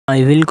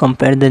I will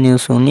compare the new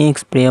Sony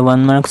Xperia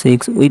 1 Mark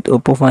 6 with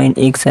Oppo Find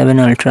X7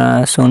 Ultra.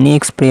 Sony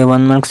Xperia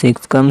 1 Mark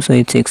 6 comes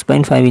with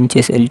 6.5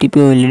 inches LTP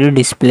OLED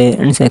display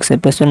and success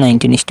ratio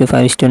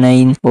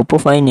 19:5:9. Oppo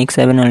Find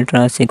X7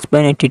 Ultra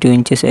 6.82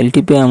 inches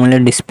LTP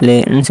AMOLED display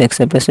and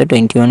success ratio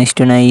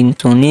 21:9.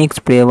 Sony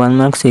Xperia 1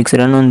 Mark 6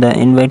 run on the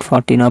Android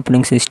 14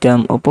 operating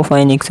system. Oppo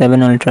Find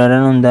X7 Ultra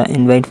run on the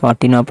Android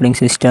 14 operating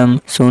system.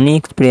 Sony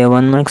Xperia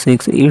 1 Mark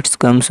 6 it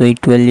comes with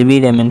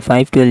 12GB RAM and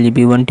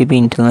 512GB 1TB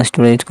internal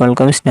storage.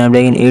 Qualcomm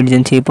Snapdragon 8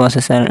 Gen 3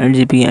 processor,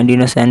 8GB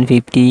Adreno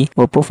 750.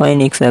 Oppo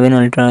Find X7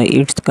 Ultra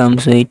it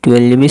comes with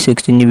 12GB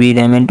 16GB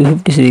RAM and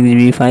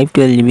 256GB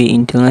 512GB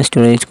internal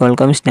storage.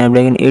 Qualcomm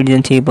Snapdragon 8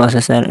 Gen 3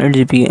 processor,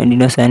 8GB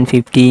Adreno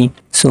 750.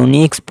 Sony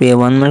Xperia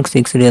 1 Mark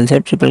 6 real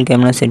set triple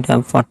camera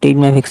setup 48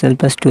 MP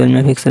plus 12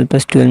 MP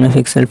plus 12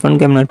 MP front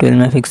camera 12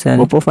 MP.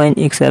 Oppo Find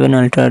X7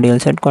 Ultra real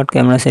set quad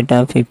camera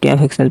setup 50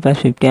 MP plus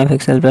 50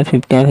 MP plus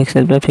 50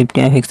 MP plus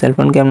 50 MP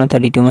front camera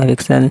 32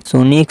 MP.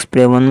 Sony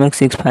Xperia 1 Mark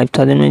 6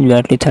 5000 mAh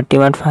battery 30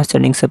 watt fast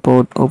charging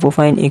support. Oppo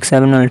Find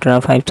X7 Ultra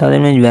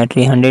 5000 mAh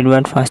battery 100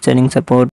 watt fast charging support.